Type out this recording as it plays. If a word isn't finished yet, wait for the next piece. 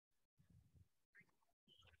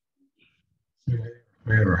بسم الله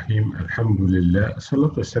الرحمن الرحيم. الحمد لله،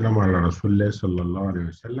 الصلاة والسلام على رسول الله صلى الله عليه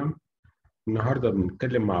وسلم. النهاردة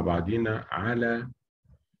بنتكلم مع بعضينا على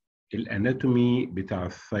الاناتومي بتاع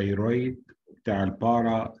الثيرويد بتاع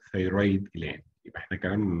البارا ثيرويد جلاند. يبقى احنا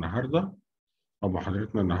كلامنا النهاردة او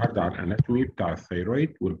محاضرتنا النهاردة على الاناتومي بتاع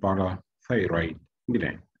الثيرويد والبارا ثيرويد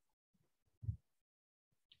جلاند.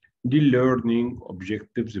 دي الليرنينج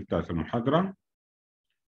اوبجكتيفز بتاعت المحاضرة.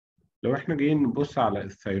 لو احنا جايين نبص على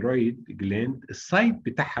الثيرويد جلاند، السايت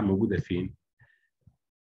بتاعها موجودة فين؟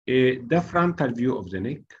 ده فرونتال فيو اوف ذا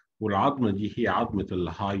نيك، والعظمه دي هي عظمه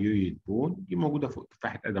الهايويد بون، دي موجوده فوق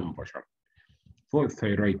تفاحه ادم مباشره فوق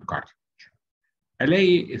الثيرويد كارتلج.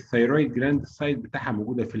 الاقي الثيرويد جلاند السايت بتاعها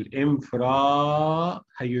موجوده في الانفرا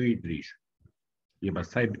هايويد ريجن. يبقى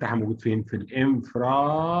السايت بتاعها موجود فين؟ في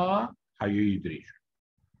الانفرا هايويد ريجن.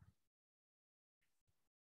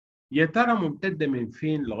 يا ترى ممتده من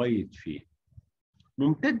فين لغايه فين؟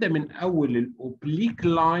 ممتده من اول الاوبليك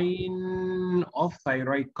لاين اوف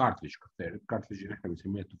ثيرويد كارتلج. الثيرويد كارتلج اللي احنا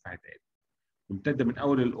بنسميها تفاحه ادم ممتده من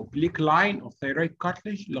اول الاوبليك لاين اوف ثيرويد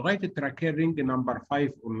كارتلج لغايه التراكيال رينج نمبر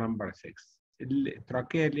 5 او نمبر 6.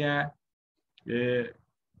 التراكيال ليها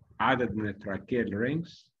عدد من التراكيال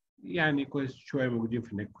رينجز، يعني كويس، شويه موجودين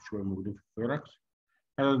في النك وشويه موجودين في الثوركس،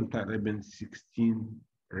 عددهم تقريبا 16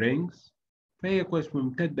 رينجز. فهي كويس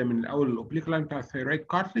ممتده من الاول الاوبليك لاين بتاع الثيرويد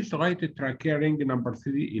كارتلج لغايه التراكيال رينج نمبر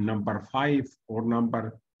 3 نمبر 5 او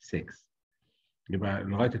نمبر 6. يبقى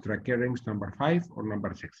لغايه التراكيال رينجز نمبر 5 او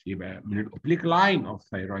نمبر 6. يبقى من الاوبليك لاين اوف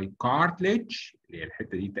ثايرويد كارتليج اللي هي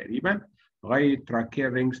الحته دي تقريبا لغايه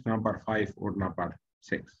تراكيال رينجز نمبر 5 او نمبر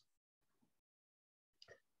 6.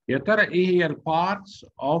 يا ترى ايه هي البارتس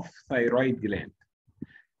اوف ثايرويد جلاند؟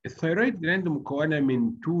 الثايرويد جلاند مكونه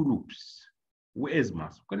من تو لوبس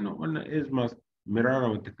وازماس. كنا قلنا ازماس مرارا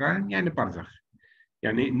وتكرارا يعني برزخ،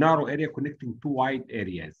 يعني narrow area connecting two wide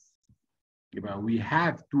areas. يبقى we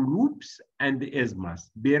have two loops and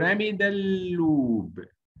isthmus. pyramidal loop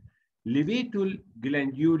ليفيتور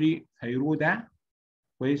جلانديولي ثيرويدا،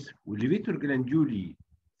 كويس، والليفيتور جلانديولي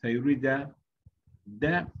ثيرويدا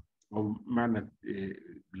ده او معنى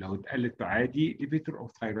لو اتقالت عادي ليفيتور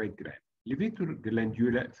اوف ثايرويد جلاند، ليفيتور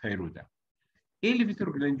جلانديولا ثيرويدا. ايه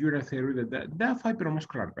ليفيتور جلانديولا ثيرويدا ده فايبر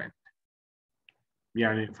ماسكولار باند،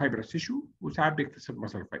 يعني فايبر تيشو وساعات بيكتسب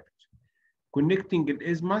مصل فايبرز كونكتنج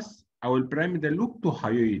الازمس او البيراميدال لوب تو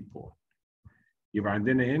هايويد بون. يبقى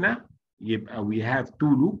عندنا هنا يبقى we have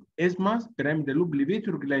two loop isthmus pyramidal loop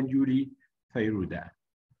levator glanduli thyroida.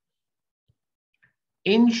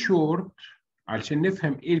 In short علشان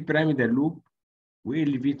نفهم ايه البيراميدال لوب وايه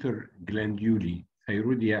الليفيتور جلانديولي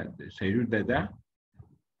ثيرويدا ده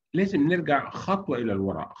لازم نرجع خطوه الى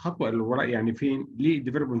الوراء. خطوه الى الوراء يعني فين؟ ليه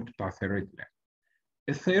الديفلوبمنت بتاع الثيرويد جلاند.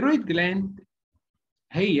 الثيرويد جلاند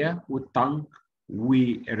هي والتانج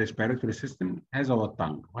والريسبيراتوري سيستم. هذا هو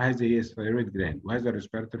التانج وهذا هي الثيرويد جلاند وهذا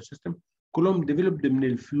الريسبيراتوري سيستم، كلهم ديفلوبد من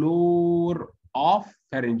الفلور اوف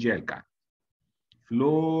فارنجيال جات.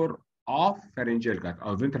 فلور اوف فارنجيال جات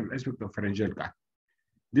او ventral aspect of pharyngeal gut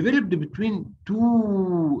developed between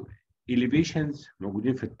two elevations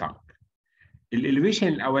موجودين في التانج. الاليفيشن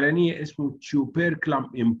الاولانيه اسمه tuberculum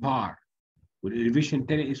impar، والاليفيشن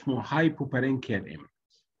الثاني اسمه hypoparenchial image.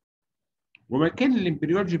 ومكان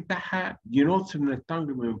الامبريولوجي بتاعها دينوتس من التانج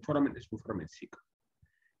من فورامين اسمه فورامين سيكا.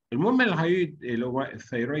 المهم الهايويد اللي هو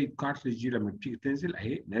الثيرويد كارتلج دي لما بتيجي تنزل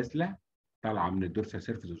اهي نازله طالعه من الدورسال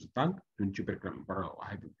سيرفيس اوف ذا تانج من tuberculum impar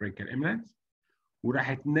وهايبوبارينكيال امينانس،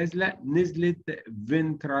 وراحت نزلت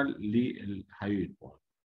فنترال للهايويد بون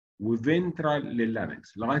وفنترال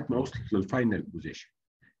لللارنكس لغايه ما وصلت للفاينل بوزيشن.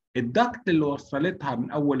 الدكت اللي وصلتها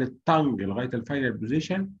من اول التانج لغايه الفاينل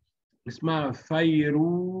بوزيشن اسمها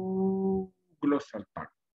ثايروجلوسال تانج.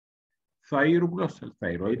 ثايروجلوسال،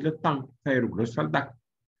 ثايرويد للتانج، ثايروجلوسال دكت.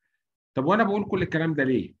 طب وانا بقول كل الكلام ده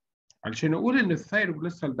ليه؟ علشان اقول ان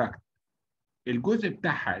الثايروجلوسال دكت الجزء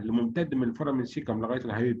بتاعها اللي ممتد من الفورامين سيكم لغايه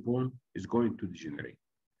الهايويد بون is going to degenerate.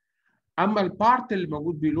 اما البارت اللي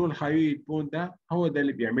موجود بيلو الهايويد بون ده هو ده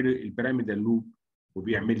اللي بيعمل لي البيراميدال لوب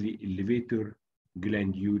وبيعمل لي الليفيتور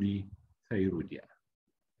جلانديولي ثيرويديا.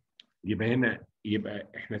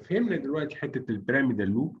 يبقى احنا فهمنا دلوقتي حته البيراميدال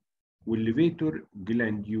لوب والليفيتور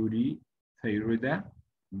جلانديولي ثيرويدا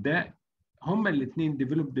ده هما الاثنين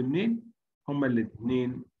ديفلوبد منين؟ هما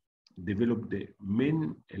الاثنين ديفلوبد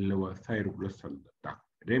من اللي هو ثايروجلوسال داكت،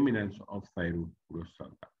 ريمينانس اوف ثايروجلوسال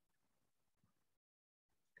داكت.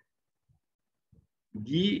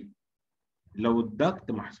 دي لو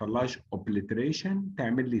الدكت ما حصلهاش اوبليتريشن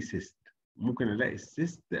تعمل لي سيست. ممكن الاقي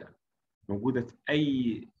السيست موجوده في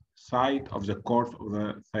اي site of the course of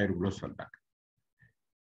the thyroglossal duct.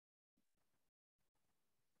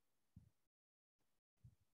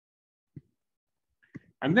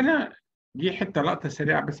 عندنا دي حته لقطه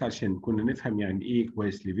سريعه بس عشان كنا نفهم يعني ايه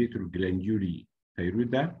كويس ليفيتور جلانديولي ثايرويد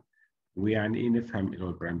ده، ويعني ايه نفهم اللي هو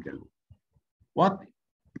البيراميدال لوب. What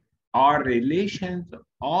are relations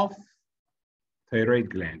of thyroid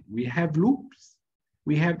gland? We have loops,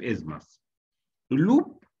 we have isthmus.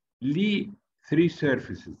 اللوب ليه 3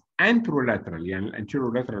 surfaces anterolateral يعني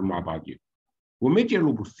الانتيرولاترال مع بعضهم وميديال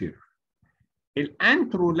وبوستيريور.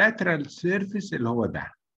 الانترولاترال سيرفيس اللي هو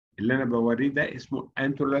ده اللي انا بوريه ده اسمه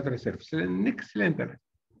انترولاترال سيرفيس النك سلندر،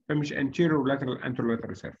 فمش انتيرولاترال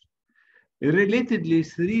انترولاترال سيرفيس. related ل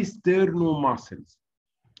 3 ستيرنو ماسلز،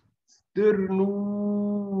 ستيرنو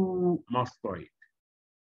ماستويد،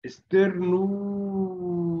 ستيرنو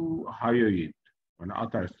هايويد وانا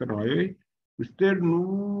قاطع ستيرنو هايويد،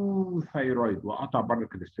 وستيرنو ثايرويد وقطع بره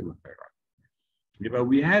كده ستيرنو ثايرويد. يبقى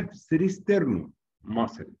we have 3 sternum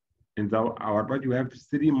muscles in our body. We have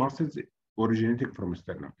 3 muscles originating from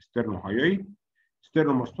sternum: sternohyoid,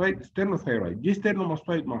 sternomastoid, sternothyroid. دي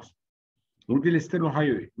sternomastoid muscle ودي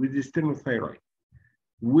الستيرنوهايويد ودي الستيرنوثايرويد.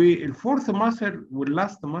 والفورث muscle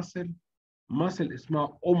واللاست muscle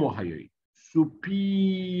اسمها omohyoid,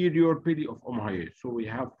 superior pili of omohyoid. So we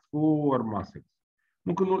have 4 muscles.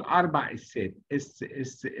 ممكن نقول 4 اسات اس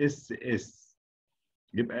اس اس اس،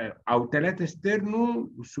 يبقى او 3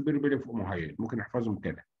 ستيرنو والسوبيريور بيلي اوف اوموهايد، ممكن نحفظهم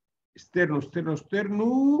كده: ستيرنو ستيرنو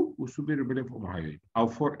ستيرنو والسوبيريور بيلي اوف اوموهايد، او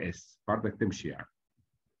 4 اس برضك تمشي يعني: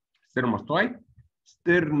 ستيرنوماستويد،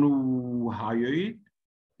 ستيرنو هايويد،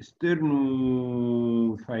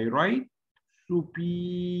 ستيرنو ثايرويد،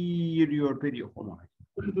 سوبيريور بيلي اوف اوموهايد.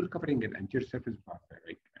 كل دول كفرنج الانتير سيرفيس بتاع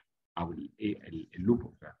الثايرويد او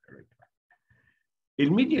اللوب بتاع الثايرويد.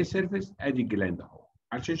 الميديا سيرفيس ادي الجلاند اهو.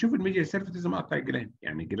 عشان اشوف الميديا سيرفيس لازم اقطع الجلاند،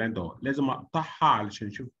 يعني الجلاند اهو لازم اقطعها علشان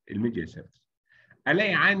اشوف الميديا سيرفيس.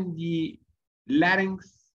 الاقي عندي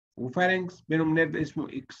لارynx وفارynx بينهم نيرف اسمه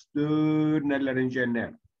اكسترنال لارنجيال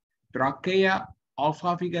نيرف، تراكيا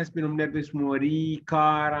اسوفيجاس بينهم نيرف اسمه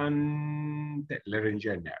ريكارنت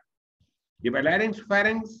لارنجيال نيرف. يبقى لارynx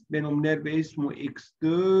وفارynx بينهم نيرف اسمه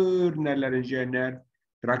اكسترنال لارنجيال نيرف،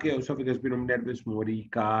 تراكيا اسوفيجاس بينهم نيرف اسمه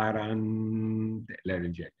ريكارنت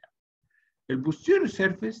لارنجيال نيرف. البوستيريور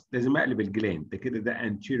سيرفيس لازم اقلب الجلاند ده كده، ده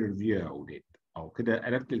anterior view يا اولاد، او كده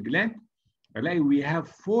قلبت الجلاند الاقي we have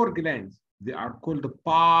 4 glands. They are called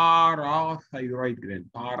parathyroid gland.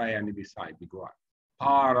 para يعني beside بجوار.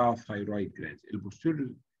 parathyroid glands.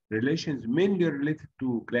 البوستيريور relations mainly related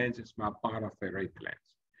to glands اسمها parathyroid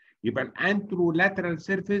glands. يبقى الانترولاترال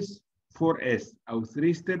سيرفيس 4S او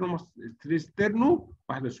 3 ستيرنو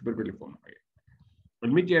واحده سوبر فوق.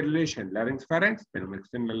 الميديا ريليشن لارynx فارنكس بينهم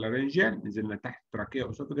اكسترنال لارنجيال، نزلنا تحت تراكيا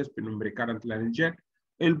اوسوفيجاس بينهم ريكارنت لارنجيال.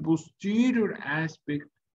 البوستيريور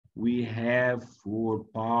اسبيكت we have 4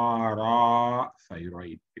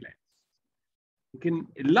 parathyroid glands. يمكن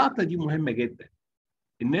اللقطه دي مهمه جدا،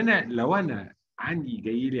 ان انا لو انا عندي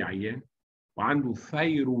جاي لي عيان وعنده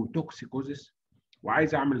ثايروتوكسيكوزيس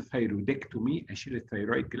وعايز اعمل ثايرودكتومي، اشيل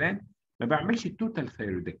الثايرويد جلاند، ما بعملش التوتال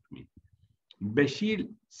ثايرودكتومي،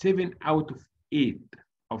 بشيل 7 out of 8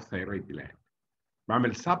 of thyroid gland.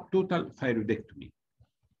 بعمل subtotal thyroidectomy.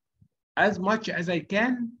 As much as I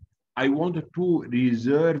can, I want to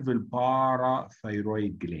reserve the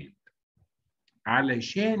parathyroid gland.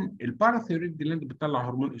 علشان الباراثيرويد جلاند بتطلع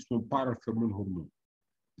هرمون اسمه باراثيرمون هرمون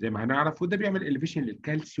زي ما هنعرف، وده بيعمل elevation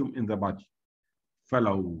للكالسيوم in the body.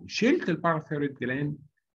 فلو شلت الباراثيرويد جلاند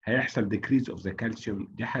هيحصل decrease of the calcium.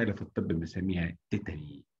 دي حاجه في الطب بنسميها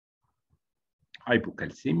تيتاني.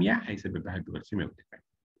 هايبوكالسيميا هيسبب هايبوكالسيميا وتيتاني.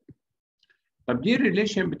 طب دي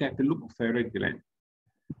الريليشن بتاعت اللوب اوف ثايرويد جلاند.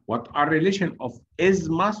 What are relation of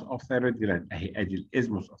isthmus of thyroid gland؟ اهي ادي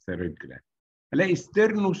الاسموس اوف ثايرويد جلاند. الاقي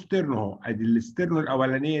ستيرنو اهو، ادي الستيرنو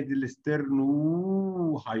الاولانيه دي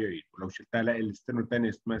الستيرنو هايويد، ولو شلتها الاقي الستيرنو الثانيه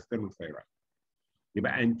اسمها ستيرنو ثايرويد.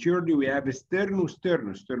 يبقى anteriorly we have ستيرنو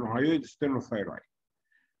هايويد ستيرنو ثايرويد.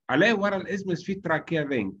 الاقي ورا الاسمس في تراكيا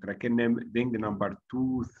رينج، تراكيا رينج نمبر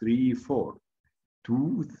 2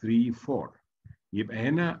 3 4. يبقى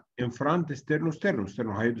هنا in front ستيرنو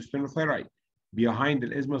هايويد ستيرنو ثايرويد. Behind the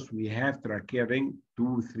isthmus we have trachea ring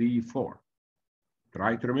 2 3 4.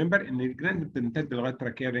 Try to remember ان الجلاند بتمتد لغايه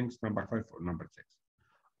trachea rings number 5 or number 6.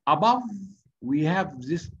 Above we have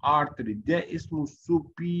this artery ده اسمه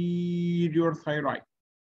superior thyroid.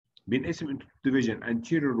 بينقسم into division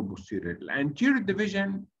anterior و posterior. الانتيريور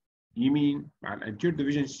division يمين مع الانتيريور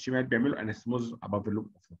division الشمال بيعملوا anastomosis above the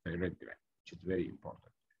loop of the thyroid gland, which is very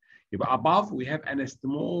important. يبقى above we have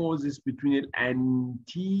anastomosis between the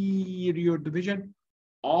anterior division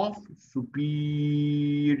of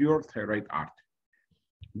superior thyroid artery.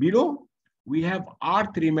 Below we have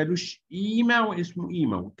artery ملوش قيمة واسمه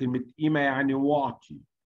قيمة، وكلمة قيمة يعني واطي.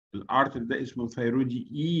 الارتري ده اسمه ثيرويد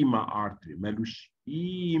ايما ارتري، مالوش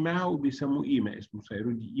ايما وبيسموه ايما، اسمه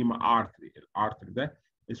ثيرويد ايما ارتري. الارتري ده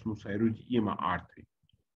اسمه ثيرويد ايما ارتري.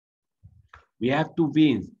 We have two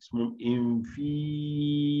veins اسمهم inferior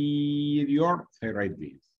thyroid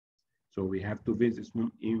veins. So we have two veins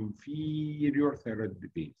اسمهم inferior thyroid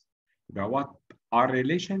veins. Now what are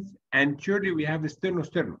relations? Anteriorly we have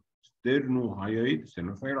sternohyoid,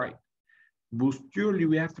 sternothyroid. Posteriorly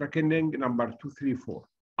we have trachea ring number 2, 3, 4.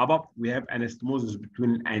 Above we have anastomosis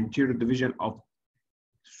between anterior division of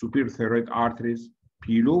superior thyroid arteries.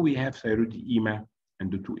 Below we have thyroid edema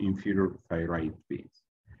and the two inferior thyroid veins.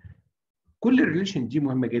 كل الريليشن دي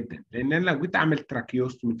مهمه جدا، لان انا لو جيت اعمل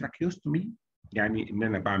تراكيوستومي يعني ان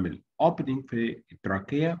انا بعمل اوبننج في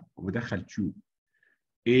التراكيه وبدخل تيوب.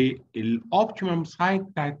 ايه الاوبتيمم سايت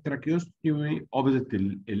بتاع التراكيوستومي؟ اوبزيت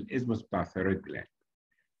الازمس بتاع الثيرويد جلاند.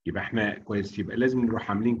 يبقى احنا كويس، يبقى لازم نروح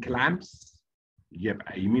عاملين كلامبس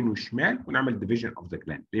يبقى يمين وشمال ونعمل ديفيجن اوف ذا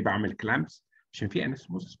جلاند. ليه بعمل كلامبس؟ عشان في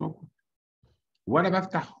انستموزس موجود وانا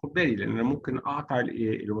بفتح، خد بالي لان انا ممكن اقطع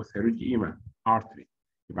اللي هو الثيرويد ايما ارتري.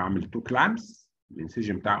 يبقى اعمل تو كلامبس،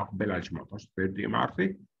 الانسجن بتاعه خد بالي عشان ما اقطعش الثيرويد ايما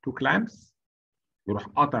ارتري، تو كلامبس يروح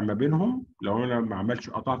قاطع ما بينهم. لو انا ما عملتش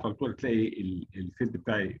قطعت على طول تلاقي الفيلد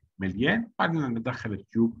بتاعي مليان. بعدين ندخل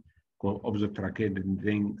التيوب اوف ذا تراكيد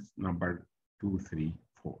رينجز نمبر 2 3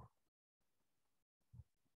 4.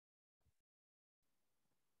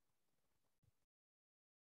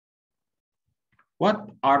 What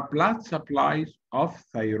are blood supplies of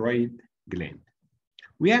thyroid gland?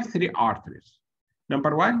 We have three arteries.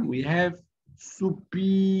 Number one, we have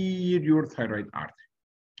superior thyroid artery.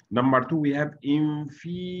 Number two, we have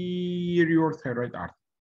inferior thyroid artery.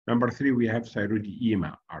 Number three, we have thyroid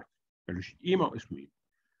edema artery. ملوش edema واسمه ايه؟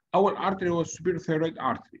 أول artery هو superior thyroid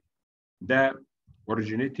artery. ده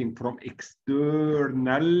originating from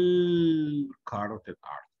external carotid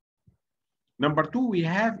artery. Number two, we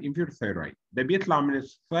have inferior thyroid. ده بيطلع من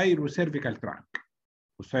الثايروسيرفيكال ترانك.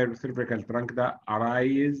 والثايروسيرفيكال ترانك ده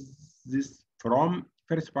arises from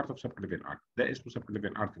first part of subclavian artery. ده اسمه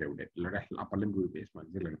subclavian artery يا ولاد. اللي رايح للابر ليمب بيبقى اسمه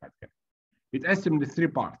الزيلا اللي بعد كده. بيتقسم ل 3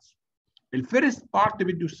 بارتس. الفيرست بارت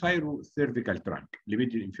بيدي الثايروسيرفيكال ترانك اللي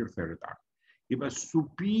بيدي الانفيريور ثايرويد ارتري. يبقى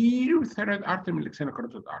السوبيريور ثايرويد ارتري من الاكسانا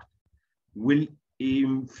كاروتيد ارتري.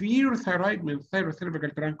 والانفيريور ثايرويد من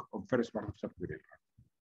الثايروسيرفيكال ترانك of first part of subclavian artery.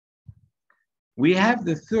 We have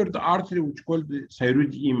the third artery which called the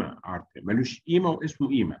thyroid edema artery. ملوش ايما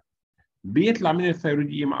واسمه ايما. بيطلع من الثايرويد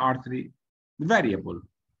edema artery variable.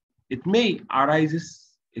 It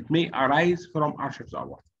may arise from arches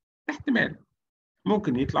aorta. احتمال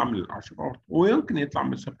ممكن يطلع من الارش اورتا ويمكن يطلع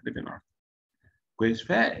من السبكليفين ارتري. كويس،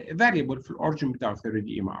 فاريبل في الاورجن بتاع الثيرويد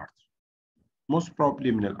ايما ارتري. most probably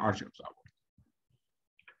من الارش اورتا.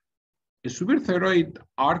 السوبر ثيرويد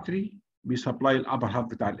ارتري بيسبلاي الابر هاف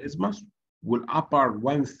بتاع الازمس والابر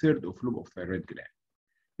 1/3 اوف لوب اوف ثيرويد جلاند.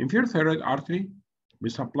 inferior thyroid artery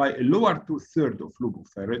بيسبلاي اللور 2/3 اوف لوب اوف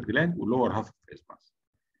ثيرويد جلاند واللور هاف اوف الازمس.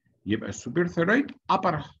 يبقى السوبر ثيرويد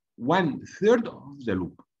upper 1/3 اوف ذا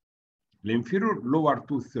لوب. الانفيرور لور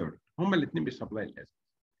 2/3 هما الاثنين بيسبلاي الازمه.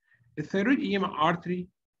 الثيرويد ايما ارتري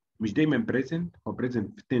مش دايما بريزنت، هو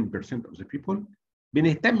بريزنت في 10% of the people.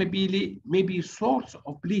 بنهتم بيه ليه؟ maybe source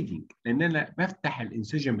of bleeding، لان انا بفتح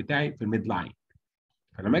الانسجن بتاعي في الميد لاين.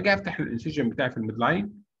 فلما اجي افتح الانسجن بتاعي في الميد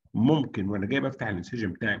لاين ممكن وانا جاي بفتح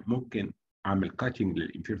الانسجن بتاعي ممكن اعمل كاتنج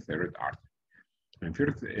للانفيرور ثيرويد ارتري.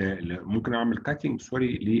 ممكن اعمل كاتنج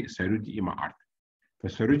للثيرويد ايما ارتري.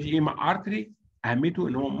 فالثيرويد ايما ارتري اهميته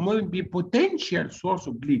ان هو ممكن بي بوتنشال سورس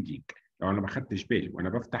اوف بليدنج لو انا ما خدتش بالي وانا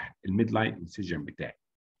بفتح الميد لاين انسجن بتاعي.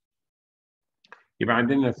 يبقى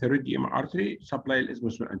عندنا الثيرويد ايما ارتري سبلاي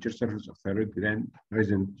الازمس والانتير سيرفيس اوف ثيرويد جلاند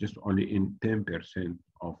present just only in 10%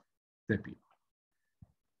 of the people.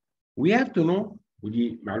 We have to know،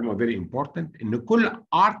 ودي معلومه very important، ان كل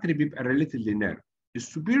ارتري بيبقى ريليتد للنيرف.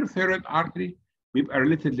 السوبيريور ثيرويد ارتري بيبقى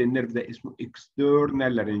ريليتد للنيرف ده اسمه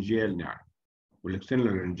external laryngeal nerve. والاكسترنال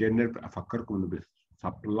لارنجيال نيرف افكركم انه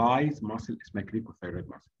سبلايز ماسل اسمها كريكوثيرويد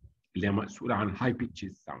ماسل اللي هي مسؤوله عن هاي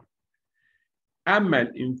بيتشز ساوند. اما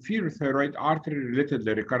الانفيريور ثيرويد ارتري ريليتد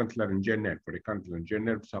لريكارنت لارنجيال نيرف. الريكارنت لارنجيال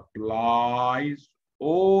نيرف سبلايز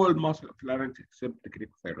اول ماسل اوف لارنج اكسبت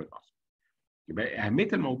كريكوثيرويد ماسل. يبقى اهميه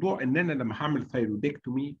الموضوع ان انا لما هعمل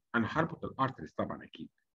ثيرودكتومي انا هربط الارتريز طبعا اكيد.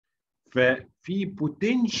 ففي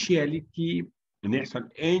بوتنشاليتي ان يحصل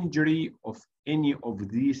انجري اوف any of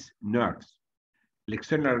these nerves.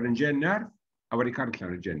 الاكسترنال لارنجيال نيرف او الريكارنت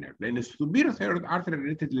لارنجيال نيرف، لان السوبيريور ثيرويد ارتري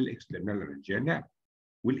ريليتد للاكسترنال لارنجيال نيرف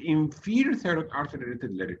والانفيريور ثيرويد ارتري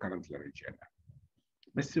ريليتد للريكارنت لارنجيال نيرف.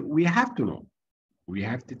 بس we have to know we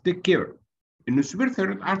have to take care ان السوبيريور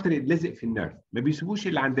ثيرويد ارتري لازق في النيرف ما بيسيبوش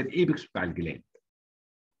اللي عند الايبكس بتاع الجلاند.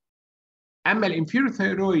 اما الانفيريور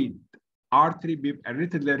ثايرويد ارتري بيبقى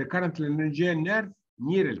ريتد للريكارنت لارنجيال نيرف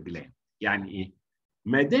نير الجلاند. يعني ايه؟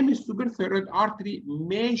 ما دام السوبر ثايرويد ارتري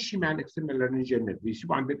ماشي مع الاكسترنال لارنجيال نيرف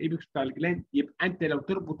بيسيبه عند الايبكس بتاع الجلاند، يبقى انت لو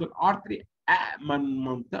تربط الارتري امن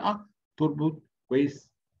منطقه تربط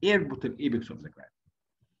كويس، اربط الايبكس اوف ذا جلاند.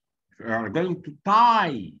 you're going to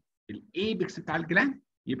tie الايبكس بتاع الجلاند،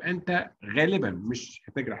 يبقى انت غالبا مش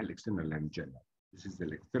هتجرح الاكسترنال لارنجيال نيرف. This is the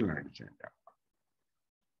external laryngeal nerve.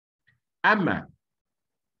 اما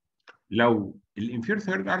لو الانفير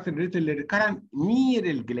ثايرويد ارتري ريتد للريكارنت نير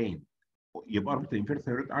الجلاند، يبقى اربط الانفير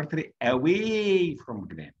ثايرويد ارتري اواي فروم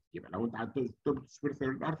جلاند. يبقى لو انت عايز تربط السوبر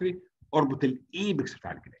ثايرويد ارتري اربط الايبكس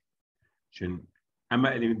بتاع الجلاند. عشان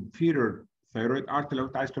اما الانفيرور ثايرويد ارتري لو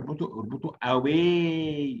انت عايز تربطه اربطه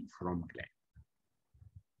اواي فروم جلاند.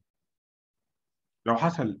 لو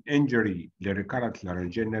حصل انجري للريكارنت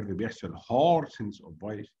لارنجيال نيرف بيحصل هورسنس اوف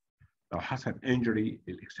فويس. لو حصل انجري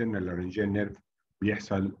للاكسترنال لارنجيال نيرف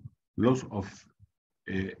بيحصل loss of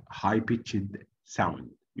high pitched sound،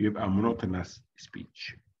 يبقى monotonous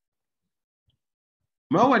speech.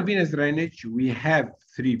 ما هو الفينس drainage؟ We have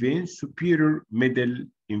 3 veins: superior, middle,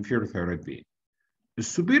 inferior thyroid vein.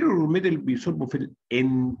 السوبيريور والميدل بيصبوا في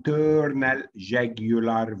الانترنال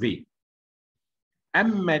جاجولار فين.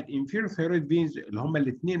 اما الانفيريور ثايرويد فينز اللي هم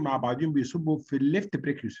الاثنين مع بعضهم بيصبوا في الليفت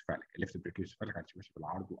بريكيوسيفاليك. الليفت بريكيوسيفاليك عشان ماشي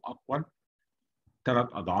بالعرض واطول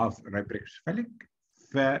 3 اضعاف الرايت بريكيوسيفاليك،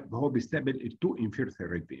 فهو بيستقبل التو انفيريور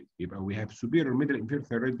ثايرويد فين. يبقى وي هاف سوبيريور ميدل انفيريور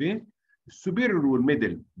ثايرويد فين. السوبيريور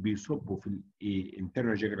والميدل بيصبوا في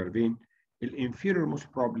الانترنال جاجولار فين. الانفيريور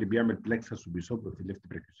موست بروبلي بيعمل بلكسس وبيصب في الليفت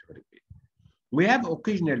بريكيوسيفاليك فين. وي هاف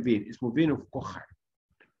اوكيجنال فين اسمه فين اوف كوخر،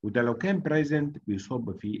 وده لو كان بريزنت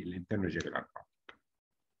بيصب في الانترنال جاجولار.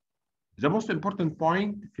 The most important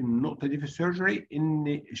point في النقطة دي في السيرجري إن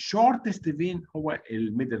الشورتست فين هو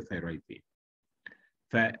الميدل ثايرويد فين.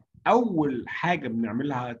 فأول حاجة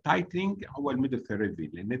بنعملها تايتنج هو الميدل ثايرويد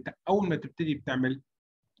فين، لأن أنت أول ما تبتدي بتعمل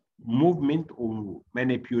movement أو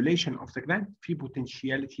manipulation of the gland في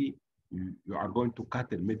potentiality you are going to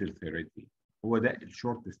cut الميدل ثايرويد فين. هو ده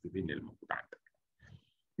الشورتست فين اللي موجود عندك.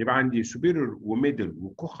 يبقى عندي سوبيريور وميدل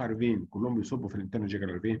وكوخر فين كلهم بيصبوا في الانترنال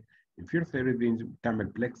جاجولار فين. انفيريور ثايرويد فينز بتعمل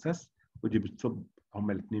بلكسس ودي بتصب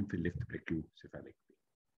هما الاثنين في الليفت بريكيوسيفاليك.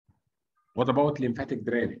 وات اباوت ليمفاتيك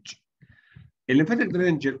درينج؟ الليمفاتيك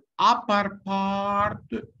درينج الابر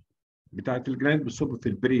بارت بتاعت الجلاند بتصب في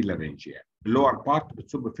البري لارنجيال، اللور بارت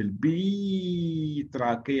بتصب في البي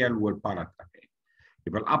تراكيال والباراتراكيال.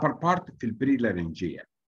 يبقى الابر بارت في البري لارنجيال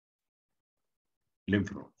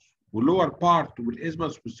ليمف نودز، واللور بارت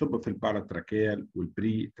والازمس بتصب في الباراتراكيال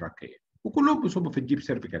والبري تراكيال، وكلهم بيصبوا في الديب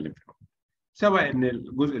سيرفيكال ليمف نود، سواء ان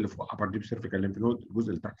الجزء اللي فوق ابر ديب سيرفيكال ليمف نود، الجزء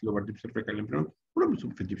اللي تحت لور ديب سيرفيكال ليمف نود، كلهم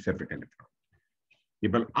بيصبوا في الديب سيرفيكال ليمف نود.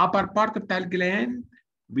 يبقى الابر بارت بتاع الجلاند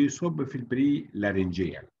بيصب في البري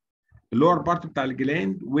لارنجيال، اللور بارت بتاع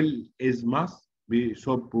الجلاند والازمس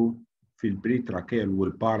بيصبوا في البري تراكيال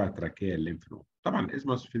والباراتراكيال ليمف نود. طبعا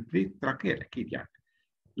الازمس في البري تراكيال اكيد يعني،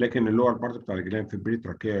 لكن اللور بارت بتاع الجلاند في البري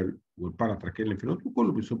تراكيال والباراتراكيال ليمف نود،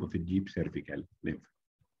 وكله بيصب في الديب سيرفيكال ليمف.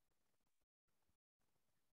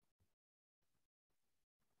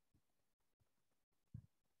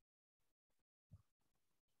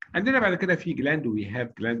 عندنا بعد كده في جلاند وي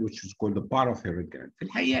هاف جلاند which is called the parathyroid gland. في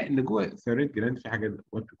الحقيقه ان جوه الثيرويد جلاند في حاجه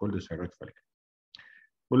what we call the thyroid follicle.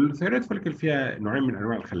 والثيرويد follicle فيها نوعين من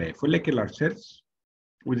انواع الخلايا، follicular cells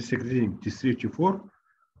ودي secreting T3 T4،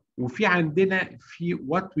 وفي عندنا في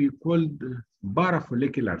what we called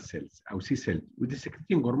parafollicular cells او سي سيل ودي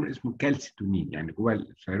secreting هرمون اسمه كالسيتونين. يعني جوه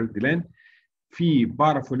الثيرويد جلاند في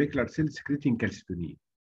parafollicular cell secreting كالسيتونين.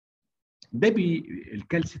 ده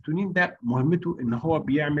الكالسيتونين ده مهمته ان هو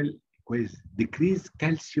بيعمل كويس decrease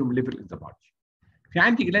calcium level in the body. في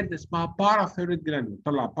عندي جلاند اسمها باراثيرويد جلاند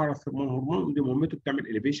بتطلع باراثيرمون هرمون، ودي مهمته بتعمل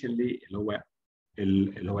elevation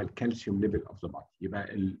اللي هو الكالسيوم ليفل اوف ذا بادي.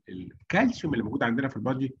 يبقى الكالسيوم اللي موجود عندنا في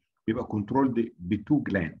البادي بيبقى كنترولد بتو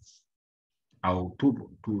جلاندز او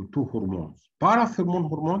تو هرمونز. باراثيرمون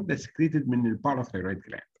هرمون ده سكريتد من الباراثيرويد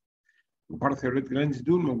جلاند. الباراثيرويد جلاندز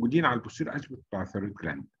دول موجودين على البوستير اسبكت بتاع الثيرويد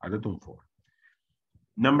جلاند، عددهم 4.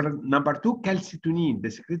 نمبر 2 كالسيتونين ده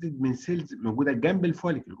سكريتد من سيلز موجوده جنب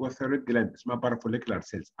الفوليكل جوه الثيرويد جلاند اسمها بارافوليكولار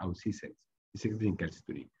سيلز او سي سيلز، سكريتنج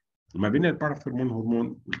كالسيتونين. ما بين الباراثيرمون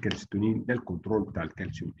هرمون والكالسيتونين ده الكنترول بتاع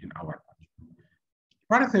الكالسيوم ان اور بادي.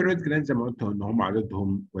 الباراثيرويد جلاند زي ما قلت ان هم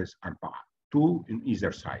عددهم كويس 4، 2 in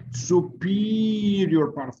either side.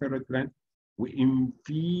 superior parathyroid gland و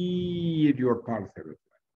inferior parathyroid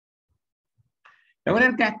gland. لو انا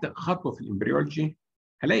رجعت خطوه في الامبريولوجي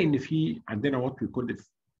هلاقي ان في عندنا وات وي كول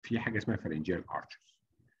في حاجه اسمها فارنجيال ارشز.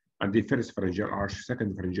 عندي فيرست فارنجيال ارش،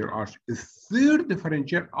 سكند فارنجيال ارش، الثيرد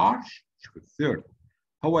فارنجيال ارش شوف الثيرد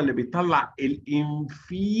هو اللي بيطلع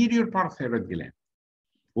الانفيريور باراثايرويد جلاند،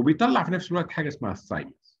 وبيطلع في نفس الوقت حاجه اسمها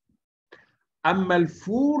الثايمس. اما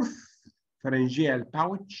الفورث فرنجيال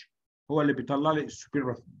باوتش هو اللي بيطلع لي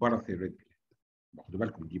السوبيريور باراثايرويد جلاند. خدوا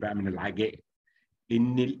بالكم دي بقى من العجائب،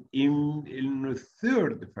 ان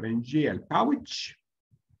الثيرد فرنجيال باوتش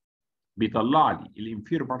بيطلع لي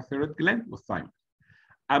الانفيريور باراثايرويد جلاند والثايمس،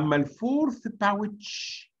 اما الفورث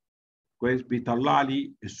باوتش كويس بيطلع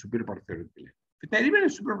لي السوبيريور باراثايرويد جلاند. فتقريبا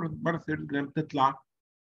السوبيريور باراثايرويد جلاند بتطلع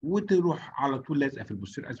وتروح على طول لازقه في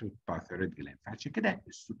البوستيريور اسفل بتاع الثيرويد جلاند، فعشان كده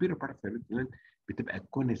السوبيريور باراثايرويد جلاند بتبقى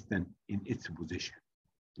كونستانت ان اتس بوزيشن،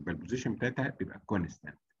 يبقى البوزيشن بتاعتها بيبقى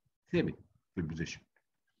كونستانت ثابت في البوزيشن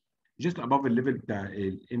جست اباف الليفل بتاع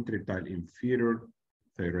الانتري بتاع الانفيريور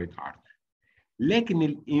ثيرويد ارتري. لكن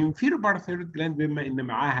الانفيريور باراثايرويد جلاند بما ان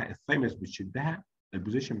معاها الثايمس بتشدها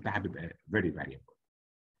البوزيشن بتاعها بيبقى فيري فاريبل.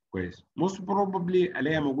 كويس، موست بروبابلي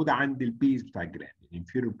الاقيها موجوده عند البيز بتاع الجلاند،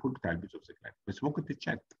 الانفيريور بول بتاع البيز اوف ذا جلاند، بس ممكن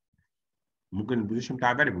تتشد، ممكن البوزيشن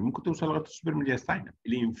بتاعها فاريبل، ممكن توصل لغايه السوبر ميدياستاينم.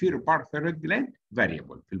 الانفيريور باراثايرويد جلاند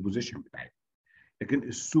فاريبل في البوزيشن بتاعتها، لكن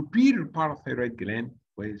السوبيريور باراثايرويد جلاند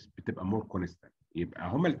كويس بتبقى مور كونستانت. يبقى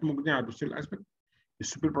هما الاثنين موجودين على البوستيريور اسبكت،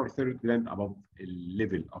 السوبيريور باراثايرويد جلاند above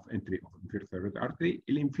الليفل اوف انتري اوف انفيريور ثايرويد ارتري،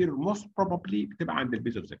 الانفيريور موست بروبابلي بتبقى عند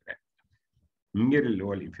البيز اوف ذا جلاند غير اللي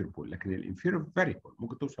هو الانفيريور بول، لكن الانفيريور فاريبل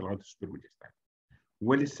ممكن توصل لغايه السوبر ميدياستاينم.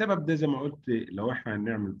 وللسبب ده زي ما قلت لو احنا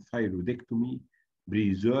هنعمل ثايرودكتومي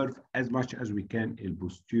بريزيرف as much as we can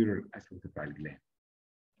البوستيريور اسبكت بتاع الجلاند،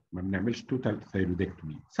 ما بنعملش توتال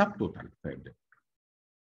ثايرودكتومي، سب توتال ثايرودكتومي.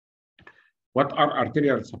 What are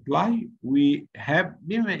arterial supply? We have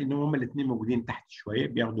بما ان هما الاثنين موجودين تحت شويه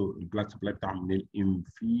بياخدوا البلاد سبلاي بتاعهم من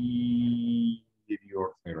الانفيريور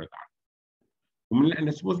ثايرويد ارتري ومن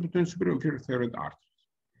الانسبوز بتوين السوبر انفيريور ثايرويد ارتري،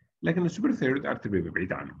 لكن السوبر ثايرويد ارتري بيبقى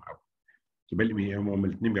بعيد عنهم قوي. يبقى هما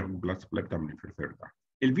الاثنين بياخدوا البلاد سبلاي بتاعهم من الانفيريور ثايرويد ارتري.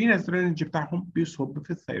 الفينس درينج بتاعهم بيصب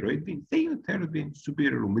في الثايرويد فين، زي الثايرويد فين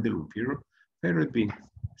سوبيريور وميدل وانفيريور. ثايرويد فين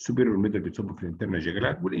سوبيريور وميدل بيصب في الانترنال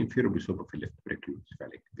جاجلات، والانفيريور بيصب في الليفت بريكيوز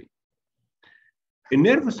فاليك فين.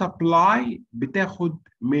 النيرف سبلاي بتاخد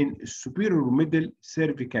من السوبيريور وميدل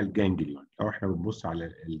سيرفيكال جانجليون. لو احنا بنبص على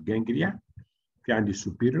الجانجليا في عندي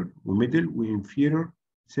سوبيريور وميدل وانفيريور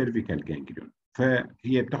سيرفيكال جانجليون،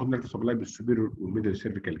 فهي بتاخد نيرف سبلاي بالسوبيريور وميدل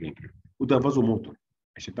سيرفيكال جانجليون، وده فازو موتور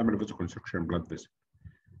عشان تعمل فازو كونستركشن بلاد فيسل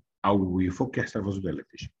او يفك يحصل فازو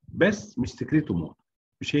دايلاتيشن، بس مش سكريتو موتور،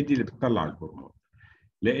 مش هي دي اللي بتطلع الهرمون،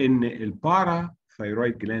 لان البارا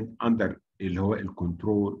ثايرويد جلاند اندر اللي هو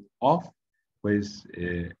الكنترول اوف كويس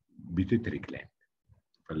بيتوتري جلاند.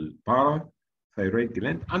 فالبارا ثايرويد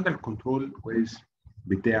جلاند اندر كنترول كويس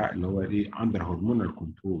بتاع اللي هو ايه اندر هرمونال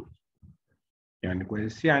كنترول، يعني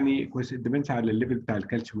كويس الديبندس على الليفل بتاع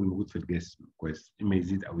الكالسيوم الموجود في الجسم كويس، اما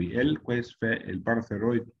يزيد او يقل كويس.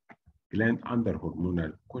 فالباراثايرويد جلاند اندر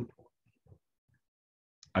هرمونال كنترول.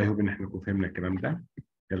 اي هوب ان احنا نكون فهمنا الكلام ده.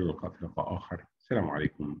 الى اللقاء في لقاء اخر. السلام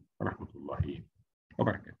عليكم ورحمه الله.